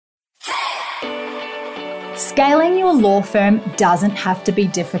Scaling your law firm doesn't have to be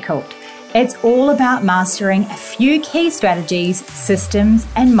difficult. It's all about mastering a few key strategies, systems,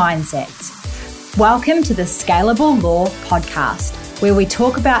 and mindsets. Welcome to the Scalable Law Podcast, where we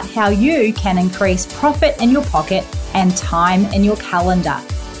talk about how you can increase profit in your pocket and time in your calendar.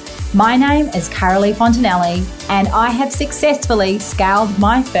 My name is Carolee Fontanelli, and I have successfully scaled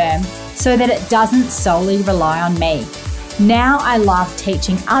my firm so that it doesn't solely rely on me. Now I love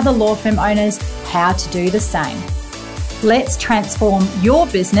teaching other law firm owners how to do the same. Let's transform your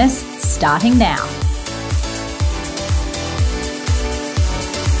business starting now.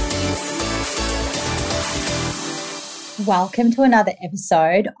 Welcome to another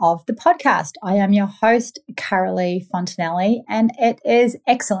episode of the podcast. I am your host, Carolee Fontanelli, and it is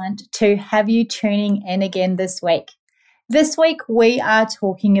excellent to have you tuning in again this week. This week, we are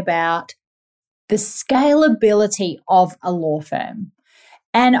talking about the scalability of a law firm.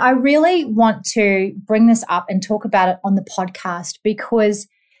 And I really want to bring this up and talk about it on the podcast because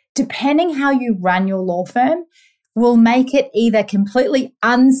depending how you run your law firm will make it either completely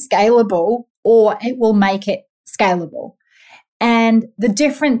unscalable or it will make it scalable. And the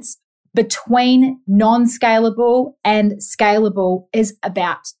difference between non-scalable and scalable is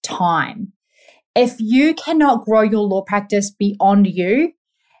about time. If you cannot grow your law practice beyond you,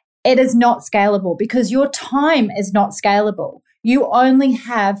 it is not scalable because your time is not scalable. You only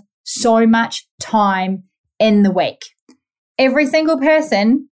have so much time in the week. Every single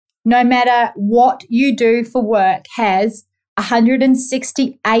person, no matter what you do for work, has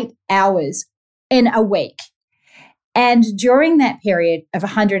 168 hours in a week. And during that period of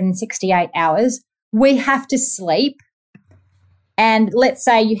 168 hours, we have to sleep. And let's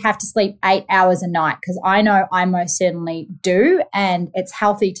say you have to sleep 8 hours a night, because I know I most certainly do, and it's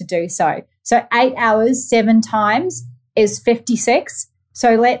healthy to do so. So 8 hours, 7 times is 56.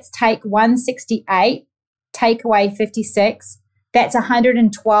 So let's take 168, take away 56. That's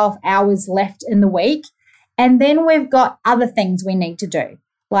 112 hours left in the week. And then we've got other things we need to do,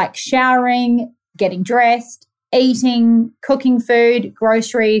 like showering, getting dressed, eating, cooking food,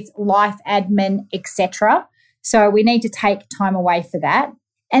 groceries, life admin, etc. So we need to take time away for that.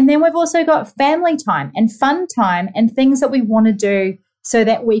 And then we've also got family time and fun time and things that we want to do so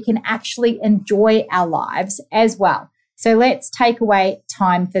that we can actually enjoy our lives as well. So let's take away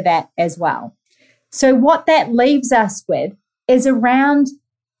time for that as well. So what that leaves us with is around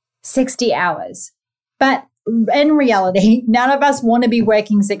 60 hours. But in reality, none of us want to be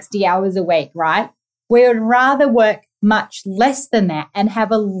working 60 hours a week, right? We would rather work much less than that and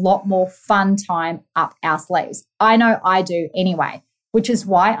have a lot more fun time up our sleeves. I know I do anyway, which is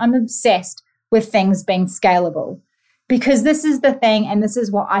why I'm obsessed with things being scalable. Because this is the thing, and this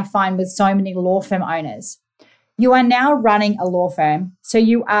is what I find with so many law firm owners. You are now running a law firm, so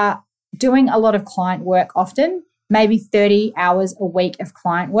you are doing a lot of client work often, maybe 30 hours a week of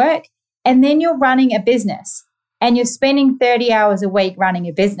client work, and then you're running a business, and you're spending 30 hours a week running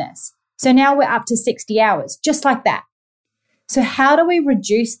a business. So now we're up to 60 hours, just like that. So how do we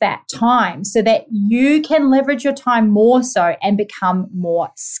reduce that time so that you can leverage your time more so and become more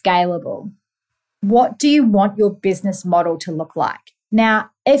scalable? What do you want your business model to look like?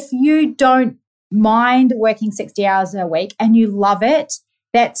 Now, if you don't mind working 60 hours a week and you love it,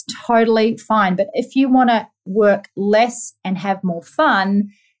 that's totally fine. But if you want to work less and have more fun,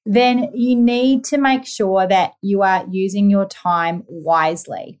 then you need to make sure that you are using your time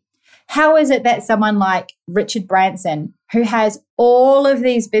wisely. How is it that someone like Richard Branson, who has all of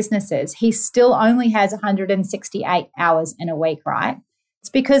these businesses, he still only has 168 hours in a week, right? It's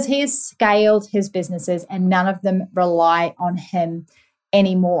because he has scaled his businesses and none of them rely on him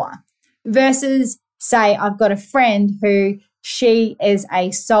anymore. Versus, say, I've got a friend who she is a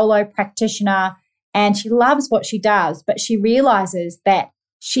solo practitioner and she loves what she does, but she realizes that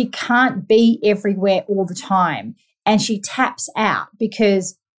she can't be everywhere all the time and she taps out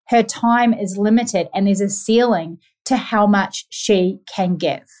because her time is limited and there's a ceiling to how much she can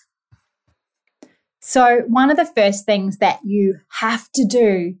give. So one of the first things that you have to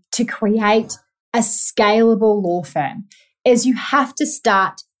do to create a scalable law firm is you have to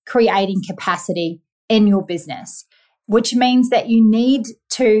start creating capacity in your business, which means that you need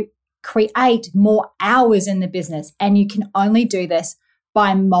to create more hours in the business, and you can only do this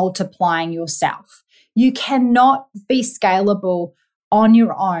by multiplying yourself. You cannot be scalable on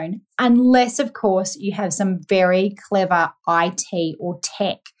your own unless, of course, you have some very clever IT or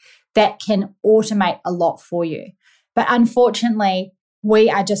tech that can automate a lot for you. But unfortunately, we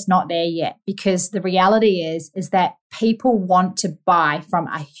are just not there yet because the reality is that people want to buy from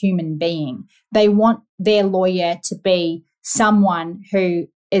a human being. They want their lawyer to be someone who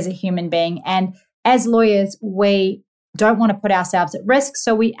is a human being, and as lawyers, we don't want to put ourselves at risk.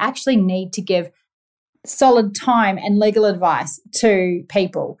 So we actually need to give solid time and legal advice to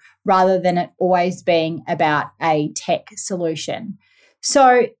people rather than it always being about a tech solution.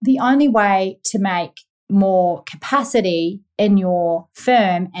 So the only way to make more capacity in your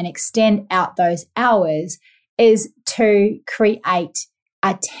firm and extend out those hours is to create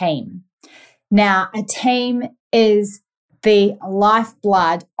a team. Now, a team is the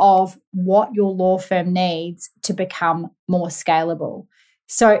lifeblood of what your law firm needs to become more scalable.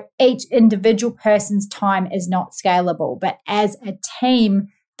 So each individual person's time is not scalable, but as a team,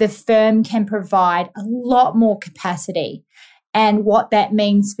 the firm can provide a lot more capacity. And what that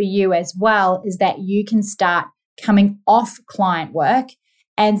means for you as well is that you can start coming off client work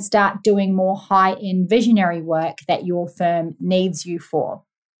and start doing more high-end visionary work that your firm needs you for.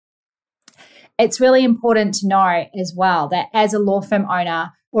 It's really important to know as well that as a law firm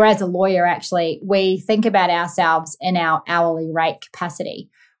owner, or as a lawyer actually, we think about ourselves in our hourly rate capacity.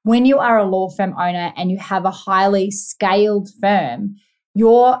 When you are a law firm owner and you have a highly scaled firm,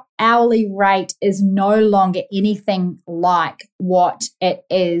 your hourly rate is no longer anything like what it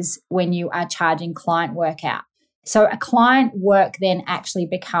is when you are charging client work out. So a client work then actually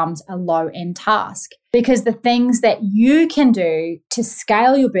becomes a low-end task because the things that you can do to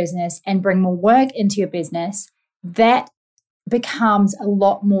scale your business and bring more work into your business, that becomes a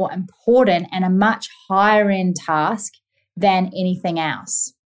lot more important and a much higher end task than anything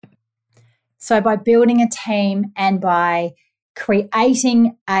else. So by building a team and by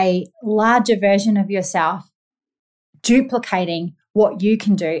creating a larger version of yourself, duplicating what you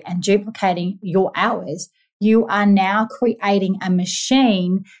can do and duplicating your hours, you are now creating a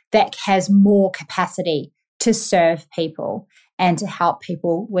machine that has more capacity to serve people and to help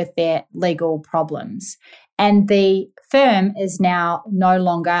people with their legal problems. And the firm is now no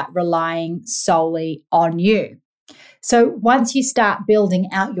longer relying solely on you. So once you start building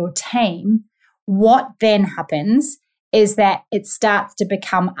out your team, what then happens is that it starts to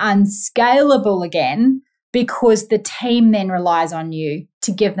become unscalable again because the team then relies on you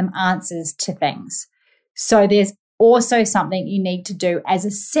to give them answers to things. So there's also something you need to do as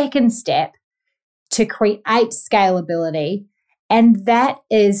a second step to create scalability, and that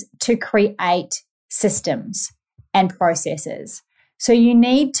is to create systems and processes. So you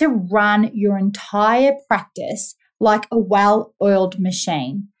need to run your entire practice like a well-oiled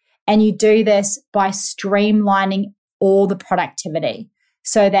machine, and you do this by streamlining all the productivity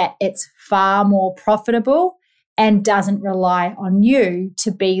so that it's far more profitable and doesn't rely on you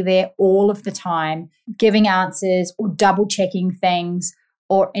to be there all of the time, giving answers or double checking things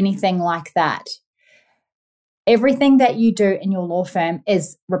or anything like that. Everything that you do in your law firm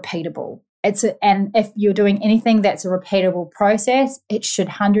is repeatable. And if you're doing anything that's a repeatable process, it should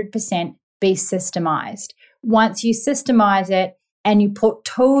 100% be systemized. Once you systemize it and you put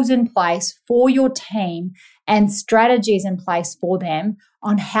tools in place for your team and strategies in place for them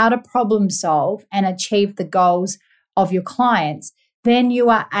on how to problem solve and achieve the goals of your clients, then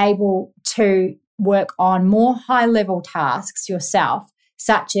you are able to work on more high-level tasks yourself,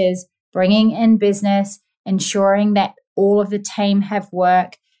 such as bringing in business, ensuring that all of the team have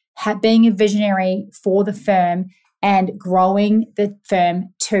work, being a visionary for the firm, and growing the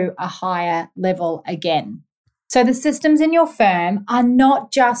firm to a higher level again. So the systems in your firm are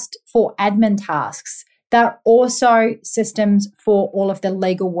not just for admin tasks. They're also systems for all of the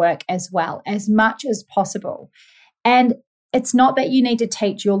legal work as well, as much as possible. And it's not that you need to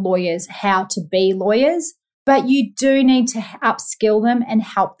teach your lawyers how to be lawyers, but you do need to upskill them and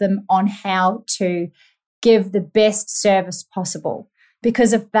help them on how to give the best service possible.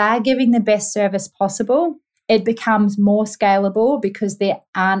 Because if they're giving the best service possible, it becomes more scalable because there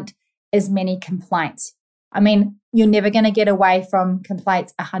aren't as many complaints. I mean, you're never going to get away from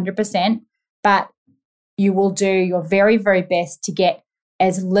complaints 100%, but you will do your very, very best to get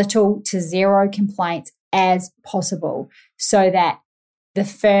as little to zero complaints as possible so that the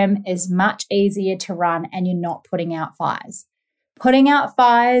firm is much easier to run and you're not putting out fires. Putting out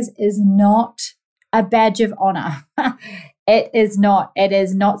fires is not a badge of honor. It is not. It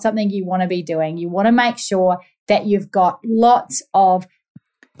is not something you want to be doing. You want to make sure that you've got lots of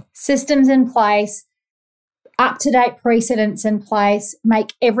systems in place, up-to-date precedents in place,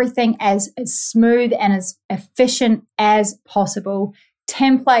 make everything as smooth and as efficient as possible,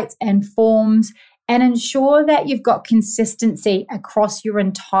 templates and forms, and ensure that you've got consistency across your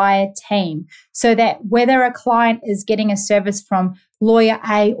entire team so that whether a client is getting a service from lawyer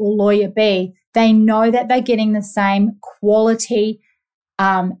A or lawyer B, they know that they're getting the same quality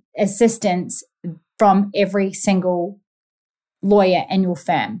assistance from every single lawyer in your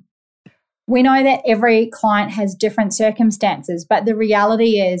firm. We know that every client has different circumstances, but the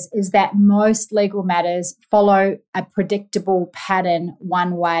reality is that most legal matters follow a predictable pattern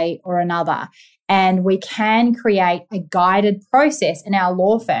one way or another. And we can create a guided process in our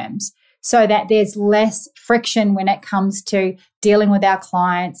law firms so that there's less friction when it comes to dealing with our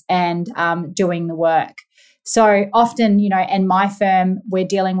clients and doing the work. So often, in my firm, we're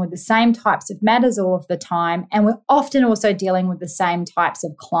dealing with the same types of matters all of the time, and we're often also dealing with the same types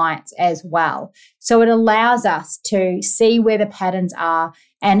of clients as well. So it allows us to see where the patterns are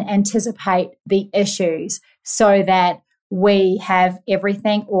and anticipate the issues so that we have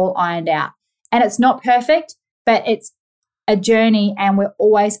everything all ironed out. And it's not perfect, but it's a journey, and we're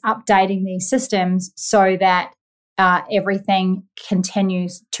always updating these systems so that everything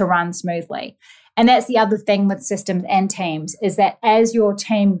continues to run smoothly. And that's the other thing with systems and teams, is that as your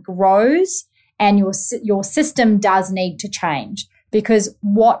team grows and your system does need to change, because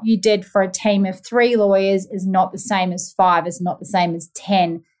what you did for a team of 3 lawyers is not the same as 5, is not the same as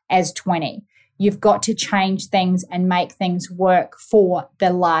 10, as 20. You've got to change things and make things work for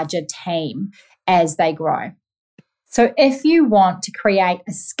the larger team as they grow. So if you want to create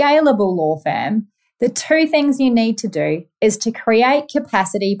a scalable law firm, the 2 things you need to do is to create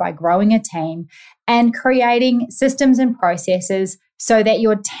capacity by growing a team and creating systems and processes so that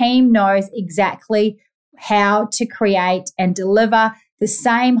your team knows exactly how to create and deliver the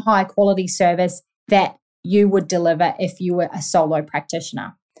same high quality service that you would deliver if you were a solo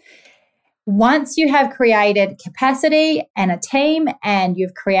practitioner. Once you have created capacity and a team and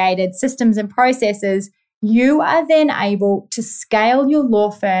you've created systems and processes, you are then able to scale your law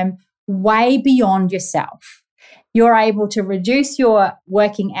firm way beyond yourself. You're able to reduce your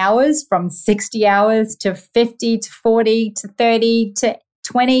working hours from 60 hours to 50 to 40 to 30 to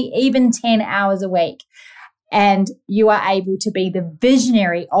 20, even 10 hours a week. And you are able to be the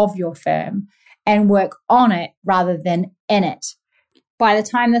visionary of your firm and work on it rather than in it. By the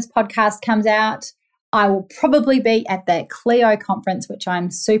time this podcast comes out, I will probably be at the Clio conference, which I'm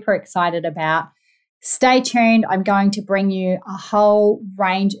super excited about. Stay tuned. I'm going to bring you a whole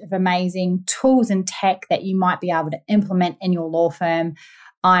range of amazing tools and tech that you might be able to implement in your law firm.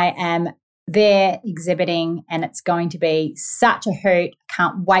 I am there exhibiting, and it's going to be such a hoot.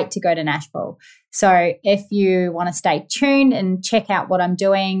 Can't wait to go to Nashville. So if you want to stay tuned and check out what I'm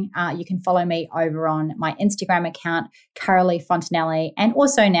doing, you can follow me over on my Instagram account, Carolee Fontanelli. And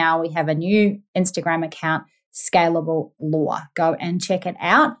also now we have a new Instagram account, Scalable Law. Go and check it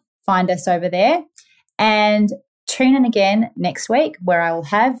out. Find us over there. And tune in again next week, where I will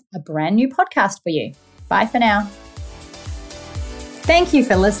have a brand new podcast for you. Bye for now. Thank you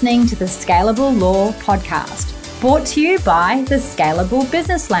for listening to the Scalable Law Podcast, brought to you by the Scalable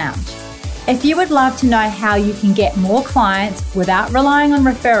Business Lounge. If you would love to know how you can get more clients without relying on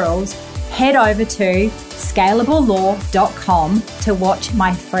referrals, head over to scalablelaw.com to watch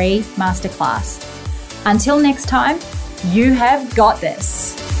my free masterclass. Until next time, you have got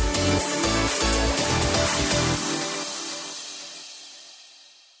this.